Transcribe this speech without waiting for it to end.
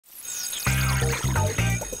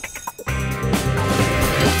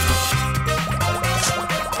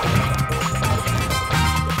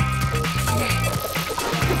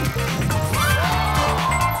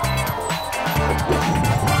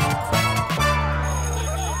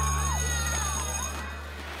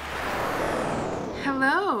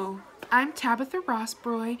I'm Tabitha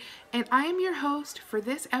Rossbroy, and I am your host for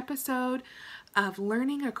this episode of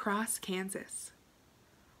Learning Across Kansas.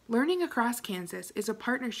 Learning Across Kansas is a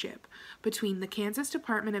partnership between the Kansas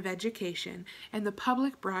Department of Education and the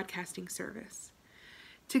Public Broadcasting Service.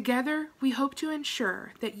 Together, we hope to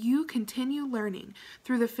ensure that you continue learning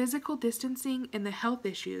through the physical distancing and the health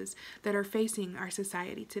issues that are facing our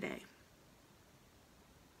society today.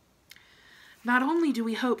 Not only do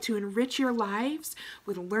we hope to enrich your lives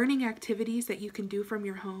with learning activities that you can do from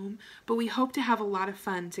your home, but we hope to have a lot of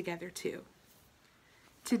fun together too.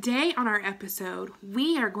 Today on our episode,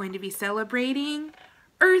 we are going to be celebrating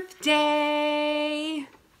Earth Day.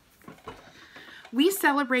 We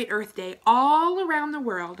celebrate Earth Day all around the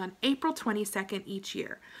world on April 22nd each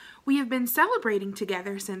year. We have been celebrating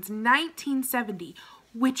together since 1970,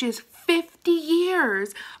 which is 50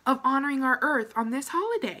 years of honoring our Earth on this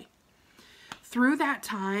holiday. Through that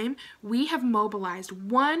time, we have mobilized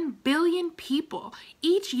 1 billion people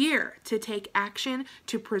each year to take action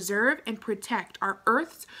to preserve and protect our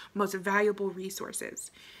Earth's most valuable resources.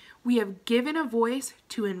 We have given a voice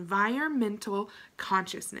to environmental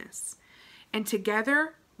consciousness. And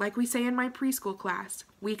together, like we say in my preschool class,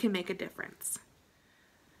 we can make a difference.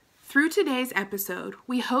 Through today's episode,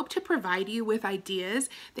 we hope to provide you with ideas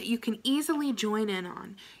that you can easily join in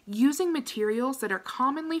on using materials that are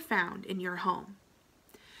commonly found in your home.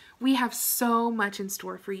 We have so much in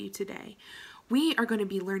store for you today. We are going to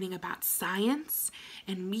be learning about science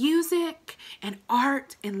and music and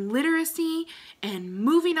art and literacy and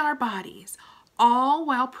moving our bodies, all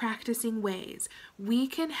while practicing ways we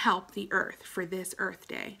can help the Earth for this Earth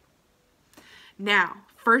Day. Now,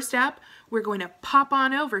 first up, we're going to pop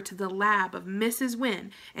on over to the lab of Mrs.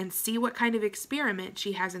 Wynn and see what kind of experiment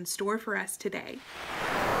she has in store for us today.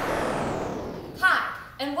 Hi,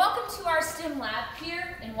 and welcome to our STEM lab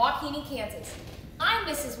here in WaKeeney, Kansas. I'm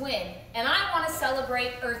Mrs. Wynn, and I want to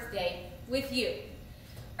celebrate Earth Day with you.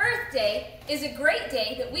 Earth Day is a great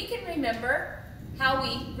day that we can remember how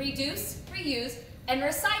we reduce, reuse, and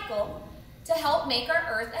recycle to help make our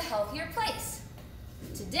Earth a healthier place.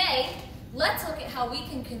 Today, let's look at how we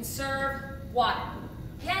can conserve water.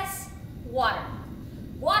 Yes, water.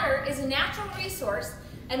 Water is a natural resource,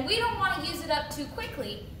 and we don't want to use it up too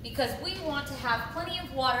quickly because we want to have plenty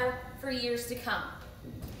of water for years to come.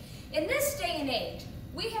 In this day and age,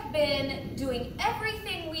 we have been doing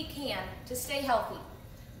everything we can to stay healthy.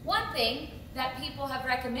 One thing that people have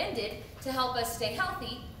recommended to help us stay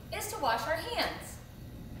healthy is to wash our hands.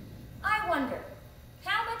 I wonder,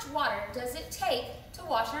 how much water does it take to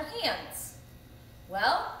wash our hands?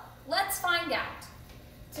 Well, let's find out.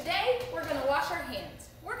 Today, we're going to wash our hands.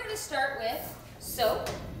 We're going to start with soap.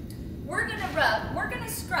 We're going to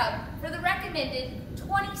scrub for the recommended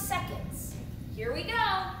 20 seconds. Here we go.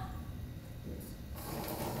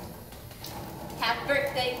 Happy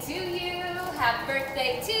birthday to you. Happy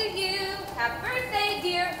birthday to you. Happy birthday,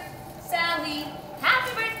 dear Sally.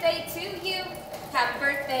 Happy birthday to you. Happy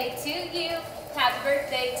birthday to you. Happy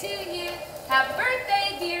birthday to you. Happy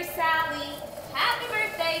birthday, dear Sally. Happy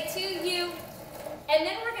birthday to you. And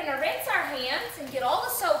then we're going to rinse our hands and get all the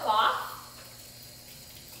soap off.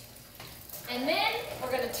 And then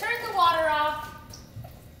we're going to turn the water off.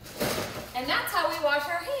 And that's how we wash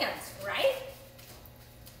our hands, right?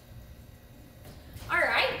 All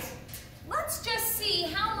right, let's just see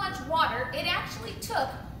how much water it actually took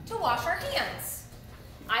to wash our hands.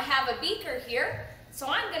 I have a beaker here, so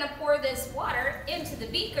I'm going to pour this water into the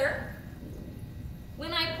beaker.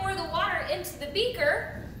 When I pour the water into the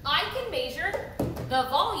beaker, I can measure the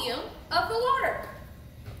volume of the water.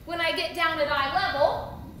 When I get down at eye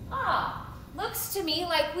level, looks to me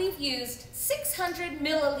like we've used 600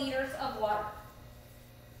 milliliters of water.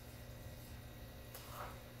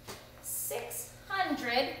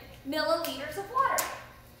 600 milliliters of water.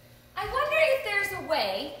 I wonder if there's a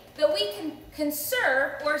way that we can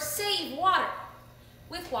conserve or save water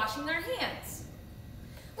with washing our hands.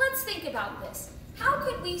 Let's think about this. How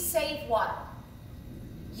could we save water?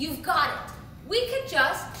 You've got it. We could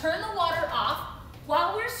just turn the water off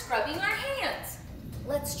while we're scrubbing our hands.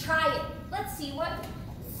 Let's try it. Let's see what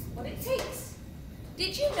it takes.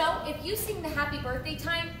 Did you know if you sing the happy birthday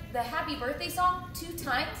song 2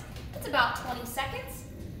 times, it's about 20 seconds?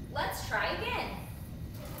 Let's try again.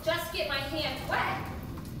 Just get my hands wet.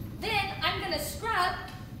 Then I'm going to scrub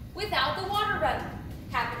without the water running.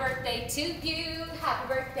 Happy birthday to you. Happy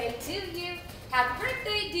birthday to you. Happy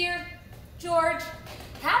birthday, dear George.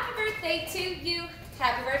 Happy birthday to you.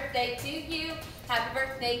 Happy birthday to you. Happy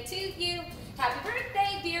birthday to you. Happy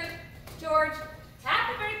birthday, dear George.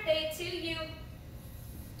 Happy birthday to you.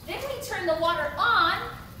 Then we turn the water on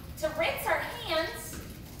to rinse our hands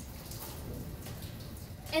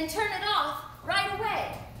and turn it off right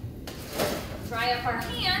away. Dry up our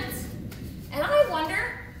hands, and I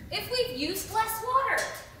wonder if we've used less water.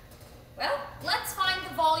 Well, let's find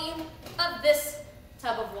the volume of this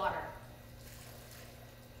tub of water.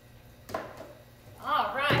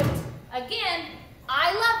 All right, again,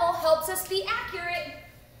 eye level helps us be accurate.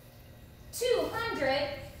 200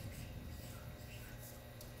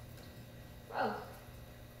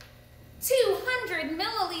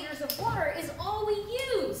 milliliters of water is all we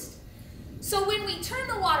used. So when we turn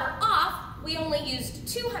the water off, we only used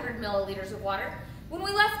 200 milliliters of water. When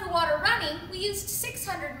we left the water running, we used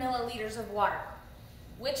 600 milliliters of water.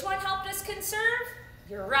 Which one helped us conserve?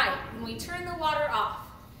 You're right, when we turn the water off.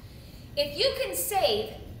 If you can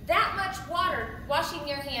save that much water washing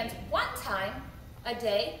your hands one time a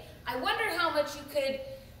day, I wonder how much you could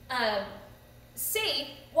save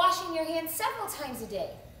washing your hands several times a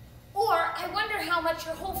day. Or I wonder how much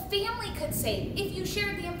your whole family could save if you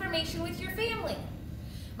shared the information with your family.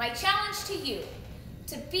 My challenge to you,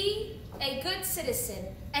 to be a good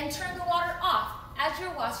citizen and turn the water off as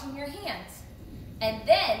you're washing your hands. And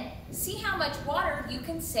then see how much water you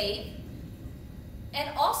can save, and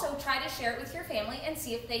also try to share it with your family and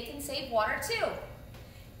see if they can save water too.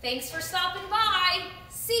 Thanks for stopping by.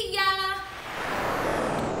 See ya!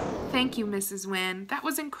 Thank you, Mrs. Wynn. That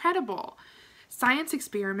was incredible. Science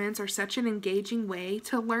experiments are such an engaging way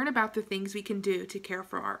to learn about the things we can do to care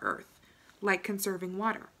for our Earth, like conserving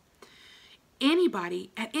water.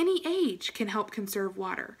 Anybody at any age can help conserve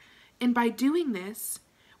water, and by doing this,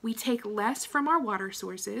 we take less from our water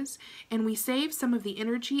sources and we save some of the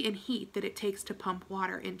energy and heat that it takes to pump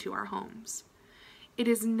water into our homes. It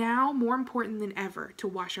is now more important than ever to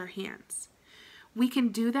wash our hands. We can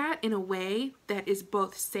do that in a way that is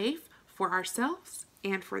both safe for ourselves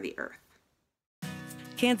and for the Earth.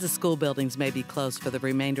 Kansas school buildings may be closed for the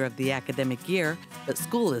remainder of the academic year, but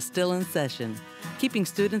school is still in session. Keeping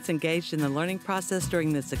students engaged in the learning process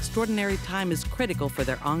during this extraordinary time is critical for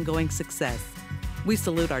their ongoing success. We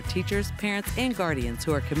salute our teachers, parents, and guardians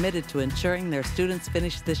who are committed to ensuring their students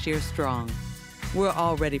finish this year strong. We're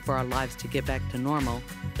all ready for our lives to get back to normal,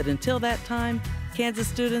 but until that time, Kansas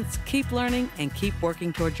students, keep learning and keep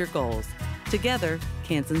working towards your goals. Together,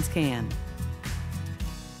 Kansans can.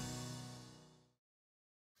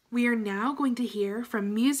 We are now going to hear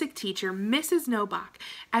from music teacher Mrs. Nobach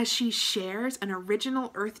as she shares an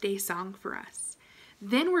original Earth Day song for us.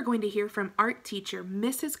 Then we're going to hear from art teacher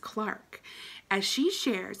Mrs. Clark as she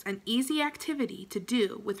shares an easy activity to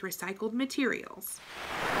do with recycled materials.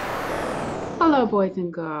 Hello, boys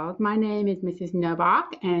and girls. My name is Mrs.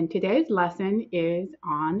 Nobach, and today's lesson is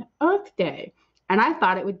on Earth Day. And I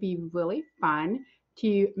thought it would be really fun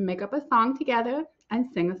to make up a song together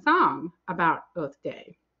and sing a song about Earth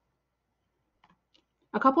Day.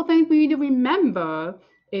 A couple things we need to remember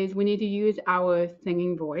is we need to use our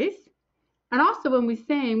singing voice. And also when we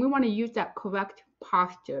sing, we want to use that correct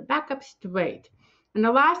posture, back up straight. And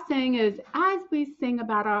the last thing is, as we sing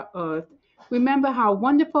about our Earth, remember how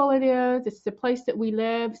wonderful it is. It's the place that we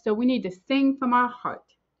live, so we need to sing from our heart.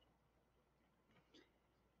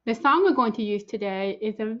 The song we're going to use today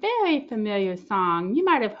is a very familiar song you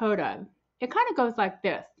might have heard of. It kind of goes like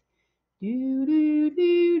this. Do do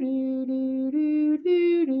do do do do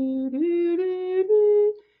do do do do do.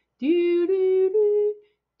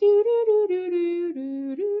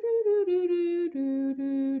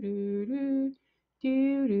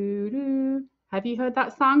 Have you heard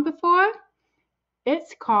that song before?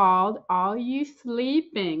 It's called Are You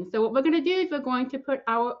Sleeping? So what we're going to do is we're going to put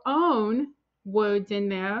our own words in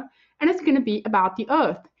there, and it's going to be about the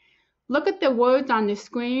Earth. Look at the words on the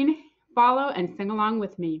screen, follow and sing along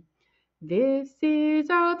with me. This is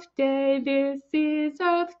Earth Day, this is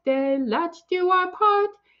Earth Day, let's do our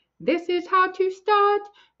part. This is how to start,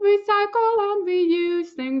 recycle and reuse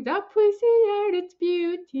things, appreciate its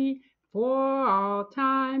beauty for all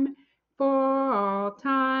time, for all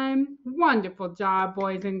time. Wonderful job,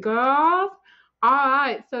 boys and girls. All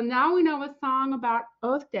right, so now we know a song about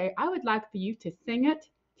Earth Day. I would like for you to sing it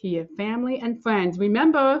to your family and friends.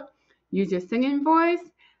 Remember, use your singing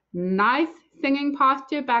voice, nice singing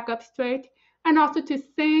posture, back up straight, and also to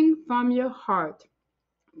sing from your heart.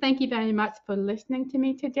 Thank you very much for listening to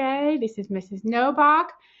me today. This is Mrs. Nobach.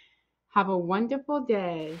 Have a wonderful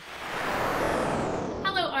day.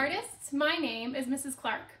 Hello, artists. My name is Mrs.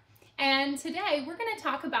 Clark, and today we're going to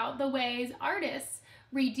talk about the ways artists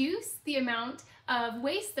reduce the amount of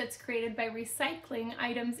waste that's created by recycling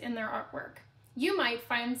items in their artwork. You might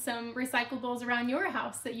find some recyclables around your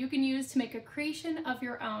house that you can use to make a creation of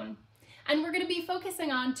your own. And we're going to be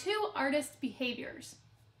focusing on two artist behaviors: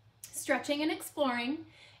 stretching and exploring,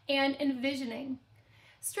 and envisioning.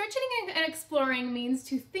 Stretching and exploring means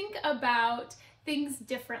to think about things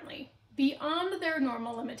differently, beyond their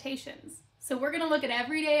normal limitations. So we're going to look at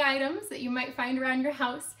everyday items that you might find around your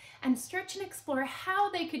house and stretch and explore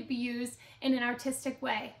how they could be used in an artistic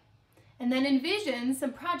way. And then envision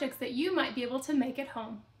some projects that you might be able to make at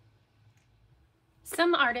home.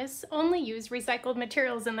 Some artists only use recycled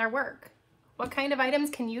materials in their work. What kind of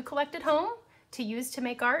items can you collect at home to use to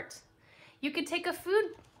make art? You could take a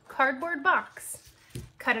food cardboard box,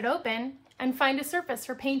 cut it open, and find a surface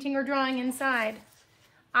for painting or drawing inside.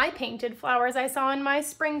 I painted flowers I saw in my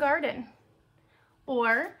spring garden.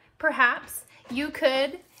 Or perhaps you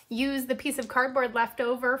could use the piece of cardboard left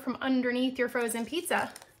over from underneath your frozen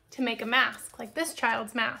pizza to make a mask, like this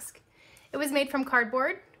child's mask. It was made from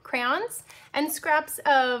cardboard, crayons, and scraps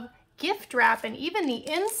of gift wrap, and even the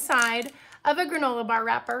inside of a granola bar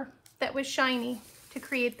wrapper that was shiny to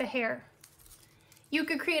create the hair. You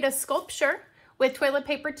could create a sculpture with toilet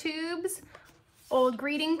paper tubes, old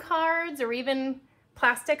greeting cards, or even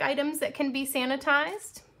plastic items that can be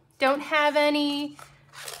sanitized. Don't have any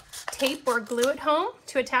tape or glue at home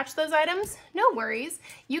to attach those items? No worries.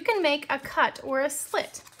 You can make a cut or a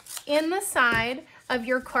slit in the side of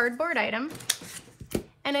your cardboard item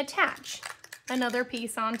and attach another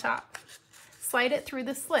piece on top. Slide it through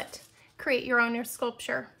the slit. Create your own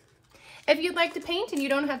sculpture. If you'd like to paint and you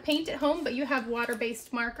don't have paint at home but you have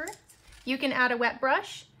water-based marker, you can add a wet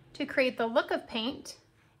brush to create the look of paint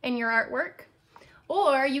in your artwork.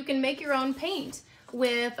 Or you can make your own paint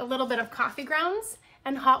with a little bit of coffee grounds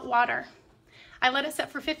and hot water. I let it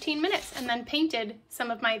set for 15 minutes and then painted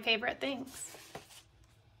some of my favorite things.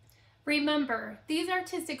 Remember, these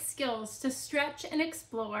artistic skills to stretch and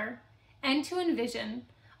explore and to envision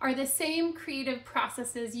are the same creative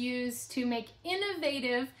processes used to make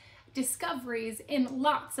innovative discoveries in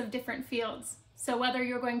lots of different fields. So whether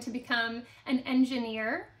you're going to become an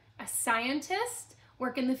engineer, a scientist,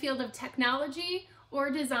 work in the field of technology or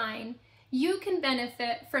design, you can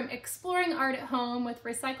benefit from exploring art at home with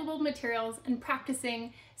recyclable materials and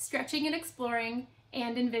practicing stretching and exploring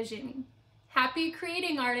and envisioning. Happy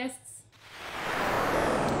creating, artists!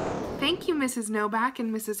 Thank you, Mrs. Nobach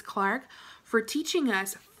and Mrs. Clark, for teaching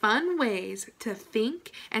us fun ways to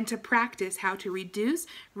think and to practice how to reduce,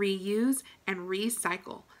 reuse, and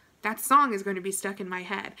recycle. That song is going to be stuck in my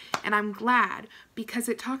head, and I'm glad because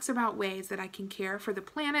it talks about ways that I can care for the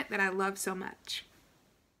planet that I love so much.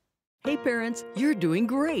 Hey parents, you're doing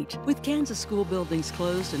great! With Kansas school buildings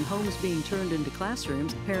closed and homes being turned into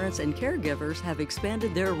classrooms, parents and caregivers have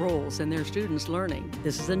expanded their roles in their students' learning.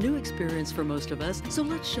 This is a new experience for most of us, so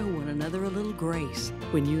let's show one another a little grace.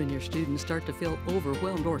 When you and your students start to feel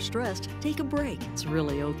overwhelmed or stressed, take a break. It's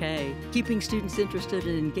really okay. Keeping students interested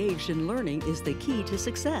and engaged in learning is the key to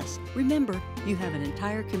success. Remember, you have an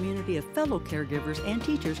entire community of fellow caregivers and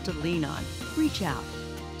teachers to lean on. Reach out.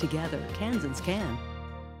 Together, Kansans can.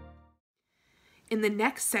 In the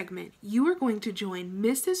next segment, you are going to join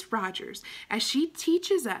Mrs. Rogers as she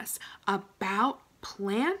teaches us about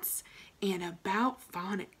plants and about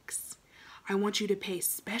phonics. I want you to pay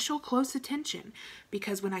special close attention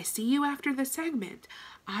because when I see you after the segment,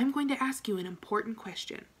 I'm going to ask you an important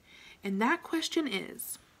question. And that question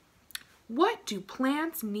is, what do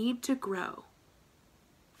plants need to grow?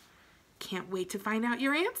 Can't wait to find out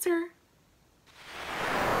your answer.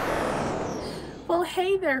 Well,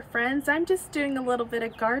 hey there, friends. I'm just doing a little bit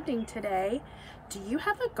of gardening today. Do you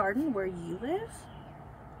have a garden where you live?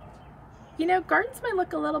 You know, gardens might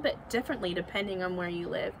look a little bit differently depending on where you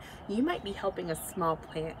live. You might be helping a small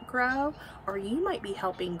plant grow, or you might be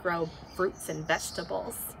helping grow fruits and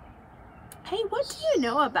vegetables. Hey, what do you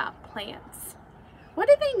know about plants? What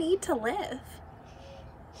do they need to live?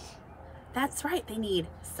 That's right, they need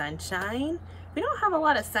sunshine. We don't have a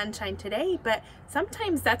lot of sunshine today, but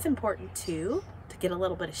sometimes that's important too, to get a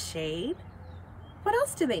little bit of shade. What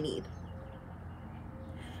else do they need?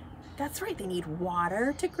 That's right, they need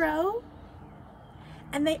water to grow.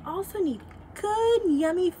 And they also need good,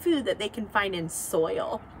 yummy food that they can find in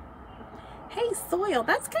soil. Hey, soil,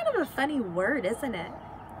 that's kind of a funny word, isn't it?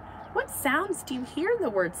 What sounds do you hear in the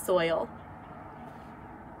word soil?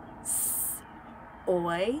 S,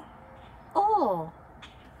 oi, ol.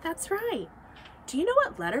 That's right. Do you know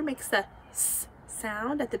what letter makes the S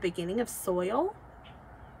sound at the beginning of soil?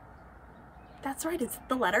 That's right, it's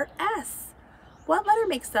the letter S. What letter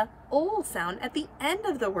makes the ol sound at the end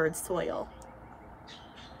of the word soil?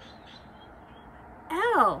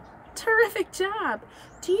 L. Terrific job.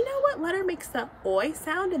 Do you know what letter makes the oi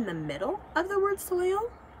sound in the middle of the word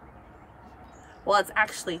soil? Well, it's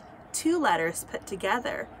actually two letters put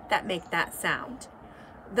together that make that sound.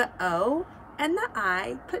 The O and the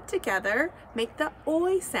I put together make the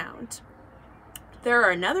oi sound. There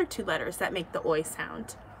are another two letters that make the oi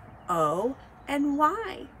sound. O and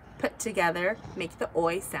Y put together make the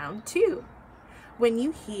oi sound too. When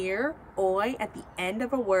you hear oi at the end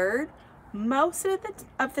of a word, most of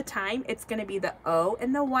the time it's going to be the O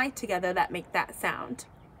and the Y together that make that sound.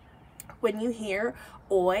 When you hear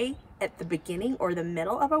oi at the beginning or the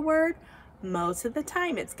middle of a word, most of the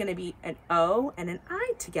time it's going to be an O and an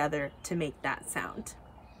I together to make that sound.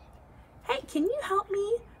 Hey, can you help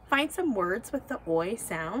me find some words with the oi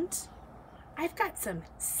sound? I've got some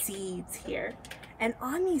seeds here, and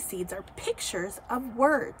on these seeds are pictures of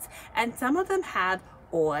words, and some of them have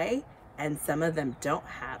oi and some of them don't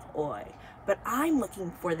have oi. But I'm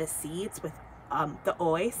looking for the seeds with the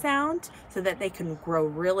oi sound so that they can grow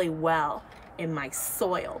really well in my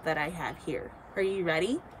soil that I have here. Are you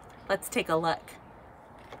ready? Let's take a look.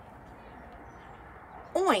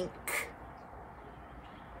 Oink.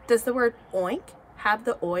 Does the word oink have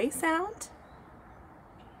the oi sound?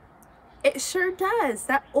 It sure does.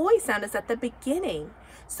 That oi sound is at the beginning.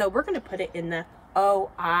 So we're going to put it in the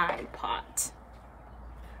OI pot.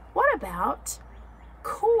 What about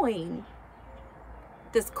coin?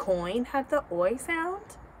 Does coin have the oi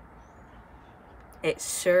sound? It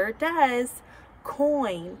sure does.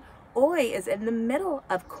 Coin. Oi is in the middle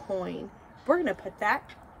of coin. We're going to put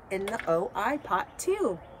that in the OI pot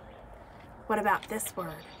too. What about this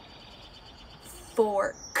word?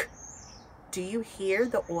 Fork. Do you hear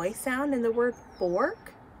the oi sound in the word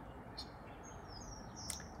fork?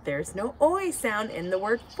 There's no oi sound in the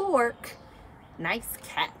word fork. Nice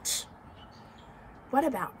catch. What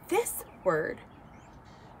about this word?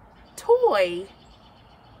 Toy.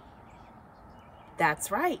 That's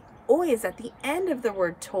right. Oi is at the end of the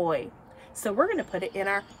word toy. So we're going to put it in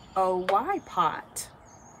our OY pot.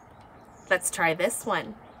 Let's try this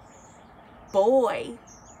one. Boy.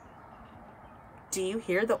 Do you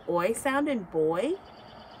hear the oi sound in boy?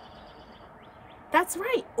 That's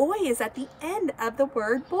right. Oi is at the end of the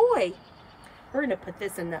word boy. We're going to put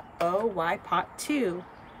this in the OY pot too.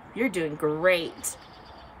 You're doing great.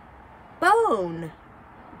 Bone.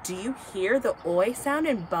 Do you hear the oi sound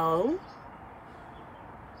in bone?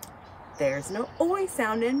 There's no oi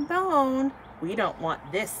sound in bone. We don't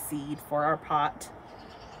want this seed for our pot.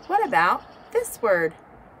 What about this word?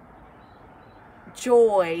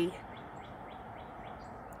 Joy.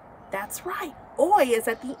 That's right. Oi is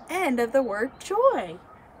at the end of the word joy.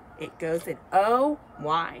 It goes in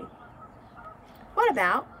O-Y. What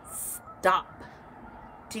about stop?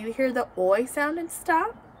 Do you hear the oi sound in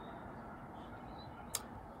stop?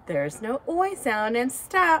 There's no oi sound in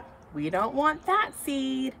stop. We don't want that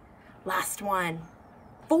seed. Last one.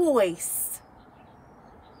 Voice.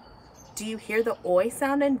 Do you hear the oi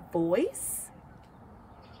sound in voice?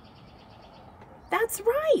 That's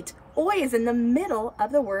right. Oi is in the middle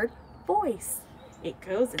of the word voice. It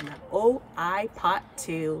goes in the OI pot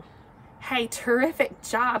too. Hey, terrific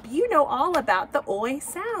job. You know all about the oi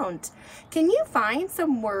sound. Can you find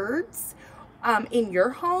some words in your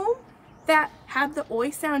home that have the oi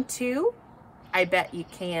sound too? I bet you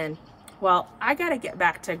can. Well, I gotta get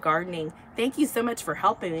back to gardening. Thank you so much for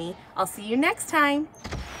helping me. I'll see you next time.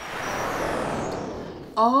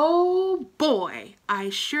 Oh boy,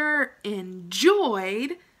 I sure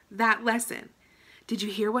enjoyed that lesson. Did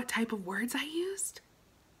you hear what type of words I used?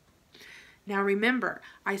 Now remember,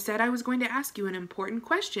 I said I was going to ask you an important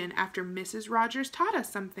question after Mrs. Rogers taught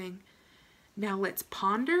us something. Now let's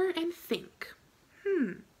ponder and think.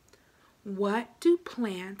 What do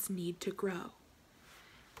plants need to grow?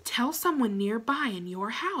 Tell someone nearby in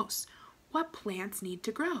your house what plants need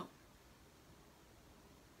to grow.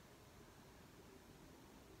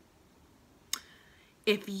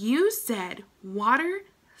 If you said water,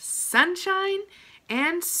 sunshine,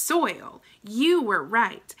 and soil, you were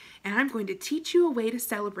right, and I'm going to teach you a way to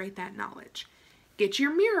celebrate that knowledge. Get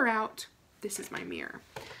your mirror out. This is my mirror.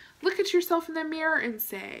 Look at yourself in the mirror and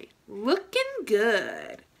say, looking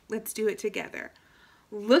good. Let's do it together.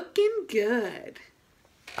 Looking good.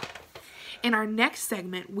 In our next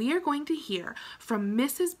segment, we are going to hear from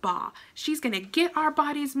Mrs. Baugh. She's going to get our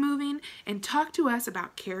bodies moving and talk to us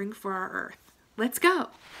about caring for our earth. Let's go.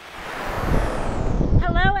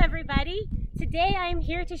 Hello, everybody. Today I am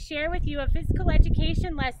here to share with you a physical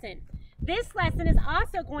education lesson. This lesson is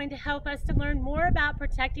also going to help us to learn more about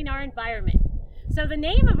protecting our environment. So the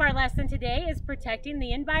name of our lesson today is Protecting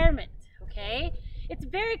the Environment, okay? It's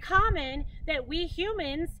very common that we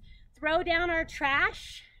humans throw down our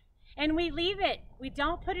trash and we leave it. We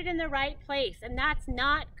don't put it in the right place, and that's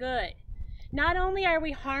not good. Not only are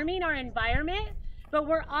we harming our environment, but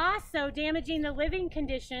we're also damaging the living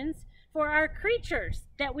conditions for our creatures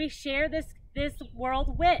that we share this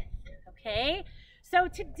world with, okay? So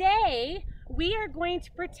today, we are going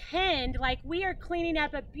to pretend like we are cleaning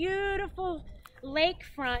up a beautiful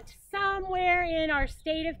lakefront somewhere in our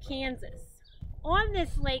state of Kansas. On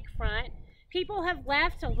this lakefront, people have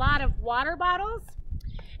left a lot of water bottles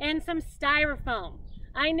and some styrofoam.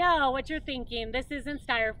 I know what you're thinking, this isn't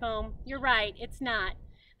styrofoam. You're right, it's not.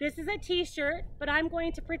 This is a t-shirt, but I'm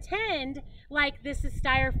going to pretend like this is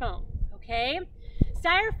styrofoam, okay?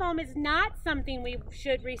 Styrofoam is not something we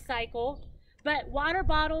should recycle, but water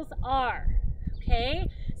bottles are, okay?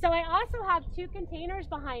 So I also have two containers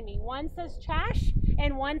behind me. One says trash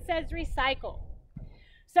and one says recycle.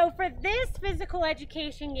 So for this physical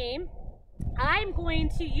education game, I'm going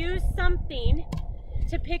to use something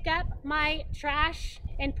to pick up my trash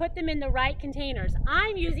and put them in the right containers.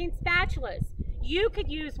 I'm using spatulas. You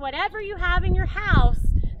could use whatever you have in your house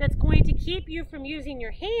that's going to keep you from using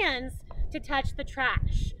your hands to touch the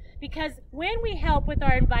trash. Because when we help with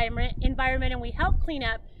our environment and we help clean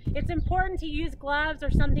up, it's important to use gloves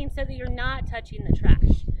or something so that you're not touching the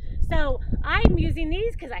trash. So I'm using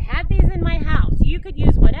these because I had these in my house. You could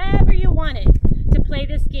use whatever you wanted to play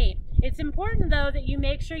this game. It's important though that you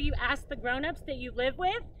make sure you ask the grown-ups that you live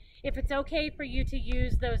with if it's okay for you to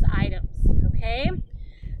use those items, okay?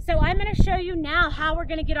 So I'm going to show you now how we're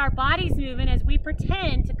going to get our bodies moving as we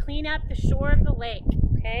pretend to clean up the shore of the lake,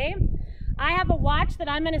 okay? I have a watch that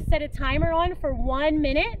I'm going to set a timer on for 1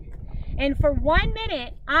 minute, and for 1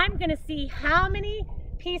 minute I'm going to see how many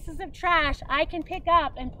pieces of trash I can pick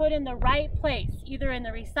up and put in the right place, either in the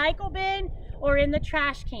recycle bin or in the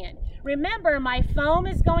trash can. Remember, my foam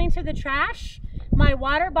is going to the trash, my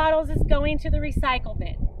water bottles is going to the recycle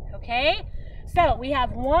bin, okay? So we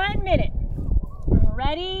have 1 minute.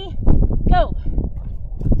 Ready, go.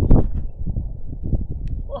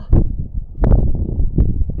 Oh.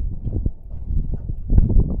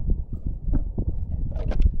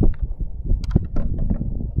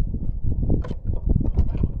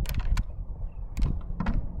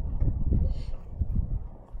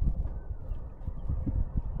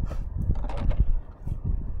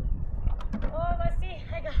 Let's see,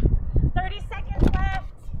 I got 30 seconds left.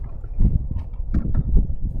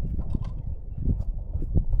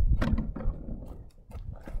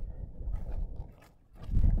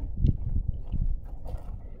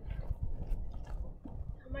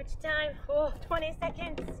 How much time? Oh, 20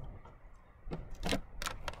 seconds.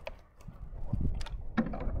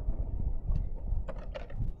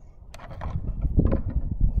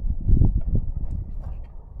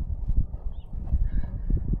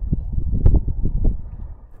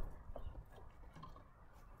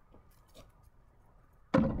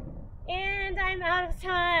 And I'm out of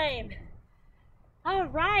time. All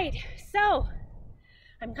right, so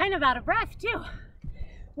I'm kind of out of breath too,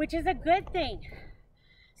 which is a good thing.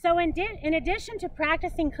 So in addition to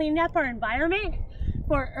practicing cleaning up our environment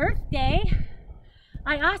for Earth Day,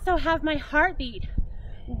 I also have my heartbeat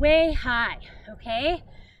way high, okay?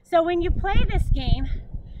 So when you play this game,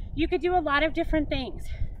 you could do a lot of different things.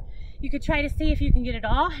 You could try to see if you can get it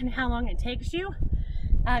all and how long it takes you.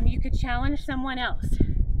 You could challenge someone else.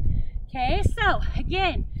 Okay, so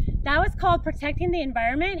again, that was called Protecting the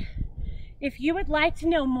Environment. If you would like to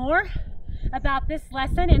know more about this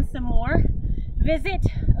lesson and some more, visit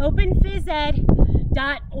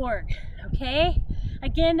openphysed.org, okay?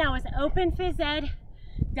 Again, that was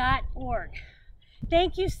openphysed.org.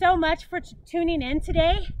 Thank you so much for tuning in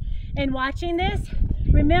today and watching this.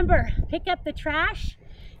 Remember, pick up the trash,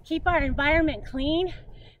 keep our environment clean,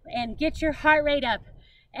 and get your heart rate up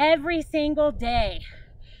every single day.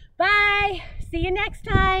 Bye! See you next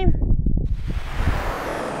time!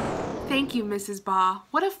 Thank you, Mrs. Baugh.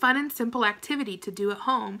 What a fun and simple activity to do at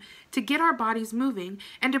home to get our bodies moving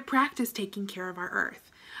and to practice taking care of our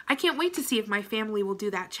earth. I can't wait to see if my family will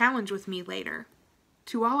do that challenge with me later.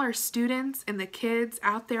 To all our students and the kids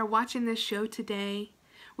out there watching this show today,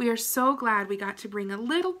 we are so glad we got to bring a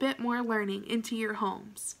little bit more learning into your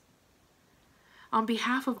homes. On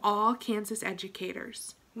behalf of all Kansas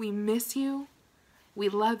educators, we miss you, we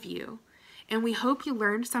love you, and we hope you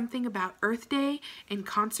learned something about Earth Day and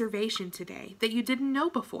conservation today that you didn't know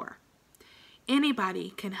before. Anybody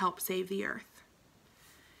can help save the earth.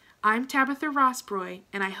 I'm Tabitha Rossbroy,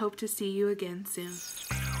 and I hope to see you again soon.